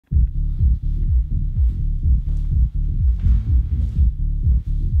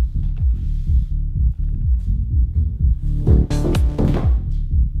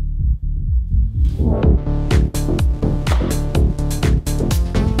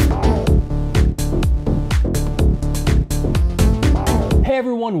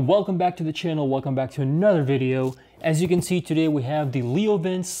everyone, welcome back to the channel, welcome back to another video. As you can see today we have the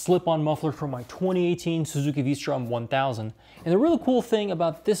LeoVince slip-on muffler from my 2018 Suzuki V-Strom 1000. And the really cool thing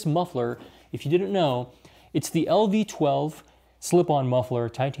about this muffler, if you didn't know, it's the LV12 slip-on muffler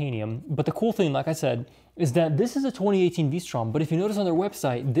Titanium. But the cool thing, like I said, is that this is a 2018 V-Strom, but if you notice on their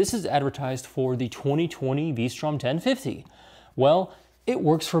website, this is advertised for the 2020 V-Strom 1050. Well, it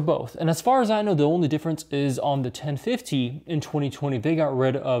works for both. And as far as I know, the only difference is on the 1050 in 2020, they got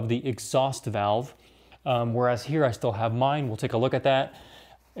rid of the exhaust valve. Whereas here I still have mine. We'll take a look at that.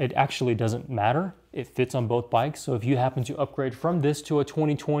 It actually doesn't matter. It fits on both bikes. So if you happen to upgrade from this to a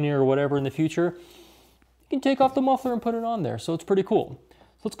 2020 or whatever in the future, you can take off the muffler and put it on there. So it's pretty cool.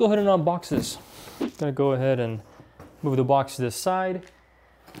 So let's go ahead and unbox this. I'm gonna go ahead and move the box to this side.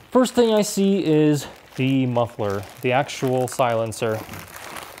 First thing I see is the muffler, the actual silencer.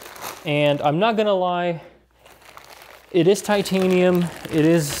 And I'm not gonna lie, it is titanium, it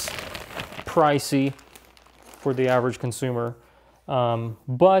is pricey for the average consumer.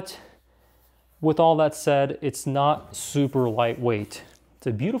 But with all that said, it's not super lightweight. It's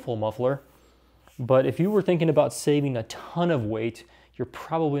a beautiful muffler, but if you were thinking about saving a ton of weight, you're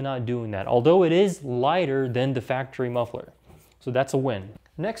probably not doing that. Although it is lighter than the factory muffler. So that's a win.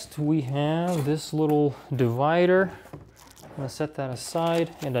 Next, we have this little divider. I'm gonna set that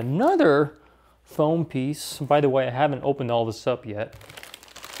aside, and another foam piece. By the way, I haven't opened all this up yet.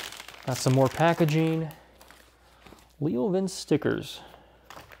 Got some more packaging. LeoVince stickers.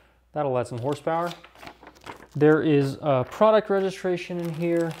 That'll add some horsepower. There is a product registration in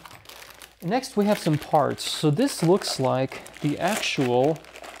here. Next, we have some parts. So this looks like the actual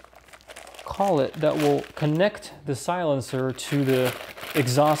collet that will connect the silencer to the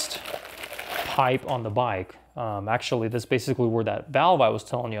exhaust pipe on the bike. Actually, that's basically where that valve I was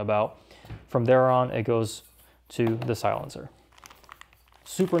telling you about. From there on, it goes to the silencer.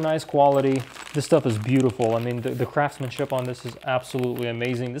 Super nice quality. This stuff is beautiful. I mean, the craftsmanship on this is absolutely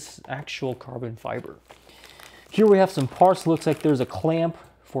amazing. This is actual carbon fiber. Here we have some parts. Looks like there's a clamp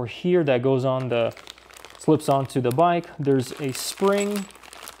for here that goes on slips onto the bike. There's a spring.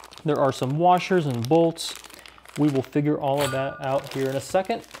 There are some washers and bolts. We will figure all of that out here in a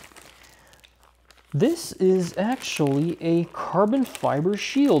second. This is actually a carbon fiber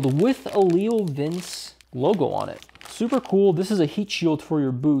shield with a LeoVince logo on it. Super cool. This is a heat shield for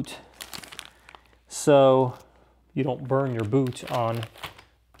your boot, so you don't burn your boot on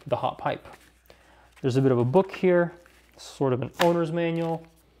the hot pipe. There's a bit of a book here, sort of an owner's manual.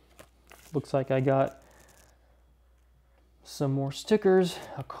 Looks like I got some more stickers,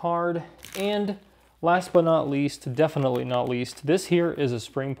 a card, and last but not least, definitely not least, this here is a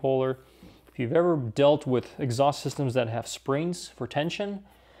spring puller. If you've ever dealt with exhaust systems that have springs for tension,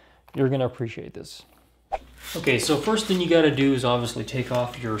 you're gonna appreciate this. Okay, so first thing you gotta do is obviously take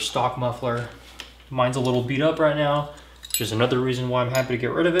off your stock muffler. Mine's a little beat up right now, which is another reason why I'm happy to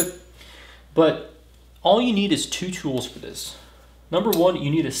get rid of it. But all you need is two tools for this. Number one,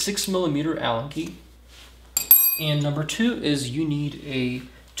 you need a 6mm Allen key. And number two is you need a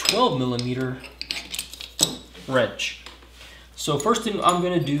 12mm wrench. So first thing I'm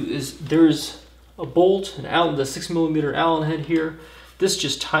gonna do is there's a bolt, the 6mm Allen head here. This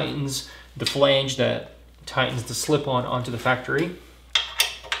just tightens the flange that tightens the slip-on onto the factory.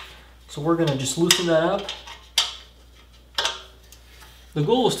 So we're gonna just loosen that up. The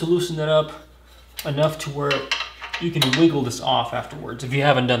goal is to loosen that up enough to where you can wiggle this off afterwards if you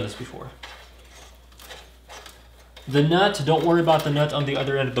haven't done this before. The nut, don't worry about the nut on the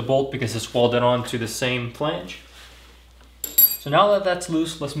other end of the bolt because it's welded onto the same flange. So now that that's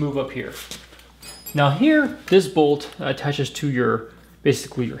loose, let's move up here. Now here, this bolt attaches to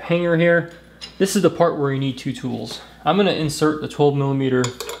basically your hanger here. This is the part where you need two tools. I'm gonna insert the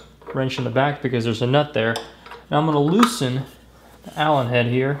 12mm wrench in the back because there's a nut there. Now I'm gonna loosen the Allen head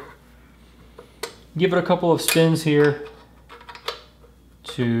here. Give it a couple of spins here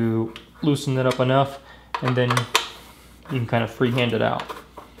to loosen it up enough, and then you can kind of freehand it out.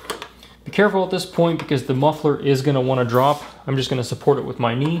 Be careful at this point because the muffler is going to want to drop. I'm just going to support it with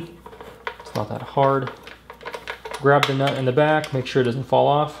my knee. It's not that hard. Grab the nut in the back, make sure it doesn't fall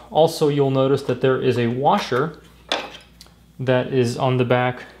off. Also, you'll notice that there is a washer that is on the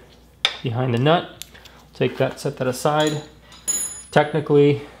back behind the nut. Take that, set that aside.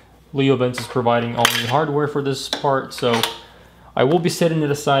 Technically, LeoVince is providing all new hardware for this part, so I will be setting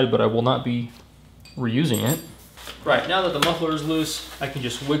it aside, but I will not be reusing it. Right, now that the muffler is loose, I can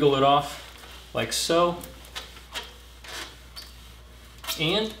just wiggle it off like so.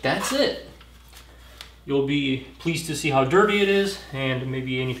 And that's it. You'll be pleased to see how dirty it is and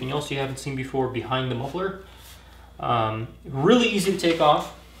maybe anything else you haven't seen before behind the muffler. Really easy to take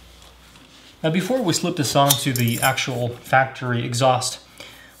off. Now before we slip this onto the actual factory exhaust,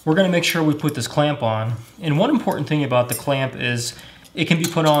 we're going to make sure we put this clamp on. And one important thing about the clamp is it can be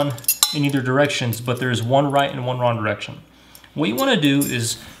put on in either directions, but there's one right and one wrong direction. What you want to do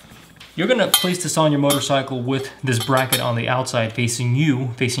is you're going to place this on your motorcycle with this bracket on the outside facing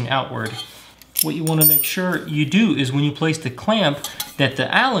you, facing outward. What you want to make sure you do is when you place the clamp that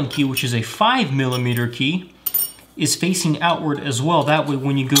the Allen key, which is a 5mm key, is facing outward as well. That way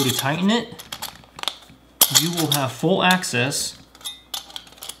when you go to tighten it, you will have full access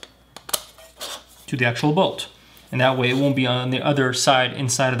to the actual bolt. And that way it won't be on the other side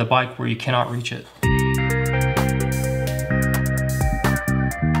inside of the bike where you cannot reach it.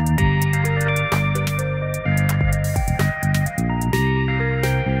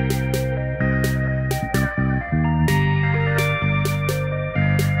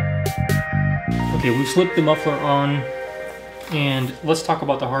 Okay, we've slipped the muffler on, and let's talk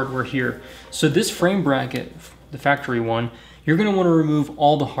about the hardware here. So this frame bracket, the factory one, you're going to want to remove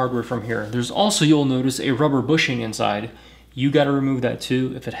all the hardware from here. There's also, you'll notice, a rubber bushing inside. You got to remove that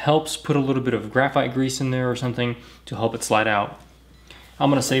too. If it helps, put a little bit of graphite grease in there or something to help it slide out.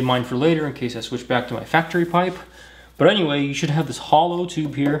 I'm going to save mine for later in case I switch back to my factory pipe. But anyway, you should have this hollow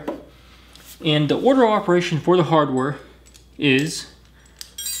tube here. And the order of operation for the hardware is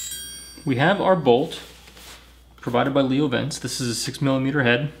we have our bolt provided by LeoVince. This is a 6mm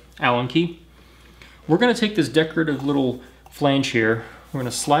head Allen key. We're going to take this decorative little flange here. We're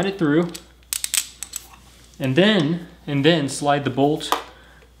going to slide it through and then slide the bolt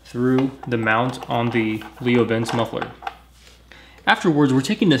through the mount on the LeoVince muffler. Afterwards, we're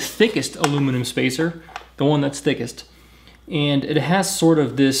taking the thickest aluminum spacer, the one that's thickest, and it has sort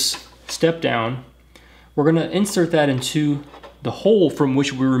of this step down. We're going to insert that into the hole from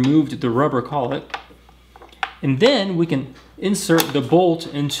which we removed the rubber collet, and then we can insert the bolt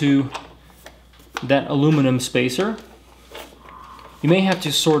into that aluminum spacer. You may have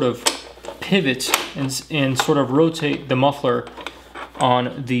to sort of pivot and sort of rotate the muffler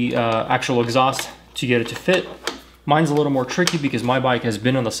on the actual exhaust to get it to fit. Mine's a little more tricky because my bike has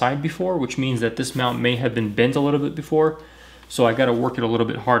been on the side before, which means that this mount may have been bent a little bit before, so I got to work it a little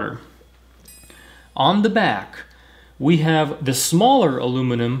bit harder. On the back, we have the smaller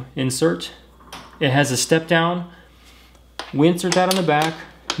aluminum insert. It has a step down. We insert that on the back.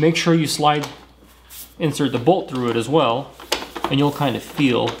 Make sure you insert the bolt through it as well, and you'll kind of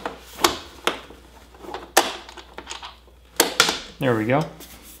feel. There we go.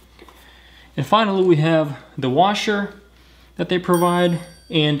 And finally, we have the washer that they provide,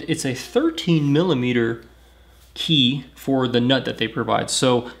 and it's a 13mm key for the nut that they provide.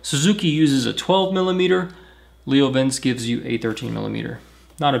 So Suzuki uses a 12mm. LeoVince gives you a 13mm.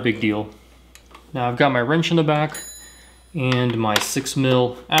 Not a big deal. Now I've got my wrench in the back and my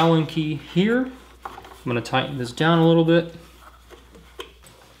 6mm Allen key here. I'm going to tighten this down a little bit.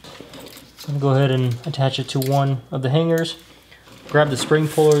 I'm going to go ahead and attach it to one of the hangers. Grab the spring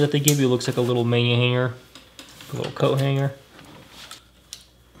puller that they give you. It looks like a little mania hanger, a little coat hanger.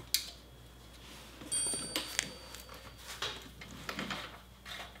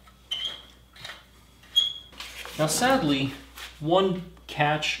 Now sadly, one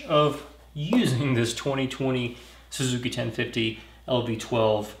catch of using this 2020 Suzuki 1050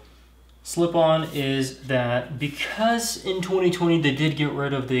 LV12 slip-on is that because in 2020 they did get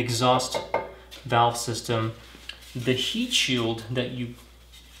rid of the exhaust valve system, the heat shield that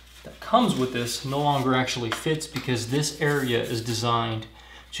comes with this no longer actually fits because this area is designed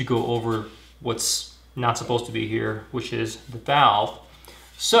to go over what's not supposed to be here, which is the valve.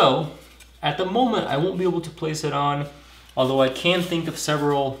 So at the moment, I won't be able to place it on, although I can think of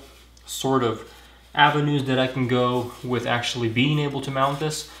several sort of avenues that I can go with actually being able to mount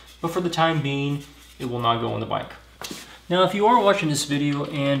this, but for the time being, it will not go on the bike. Now, if you are watching this video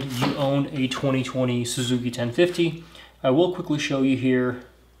and you own a 2020 Suzuki 1050, I will quickly show you here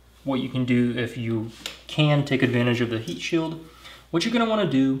what you can do if you can take advantage of the heat shield. What you're going to want to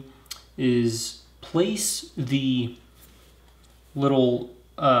do is place the little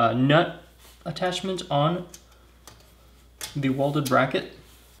nut attachment on the welded bracket,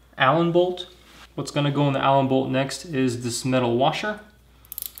 Allen bolt. What's going to go in the Allen bolt next is this metal washer,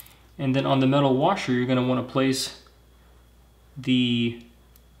 and then on the metal washer you're going to want to place the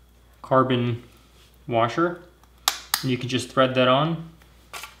carbon washer, and you can just thread that on,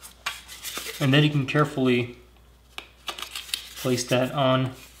 and then you can carefully place that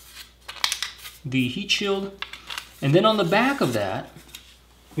on the heat shield. And then on the back of that,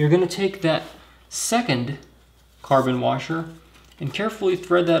 you're going to take that second carbon washer and carefully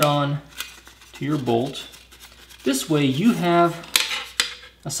thread that on to your bolt This way you have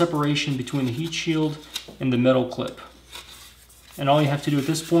a separation between the heat shield and the metal clip. And all you have to do at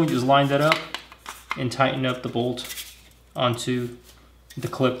this point is line that up and tighten up the bolt onto the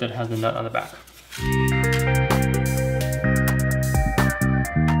clip that has the nut on the back.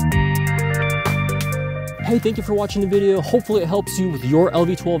 Hey, thank you for watching the video. Hopefully it helps you with your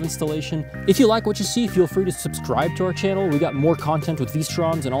LV12 installation. If you like what you see, feel free to subscribe to our channel. We got more content with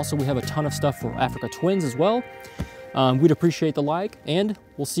V-Stroms, and also we have a ton of stuff for Africa Twins as well. We'd appreciate the like, and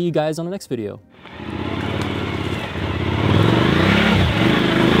we'll see you guys on the next video.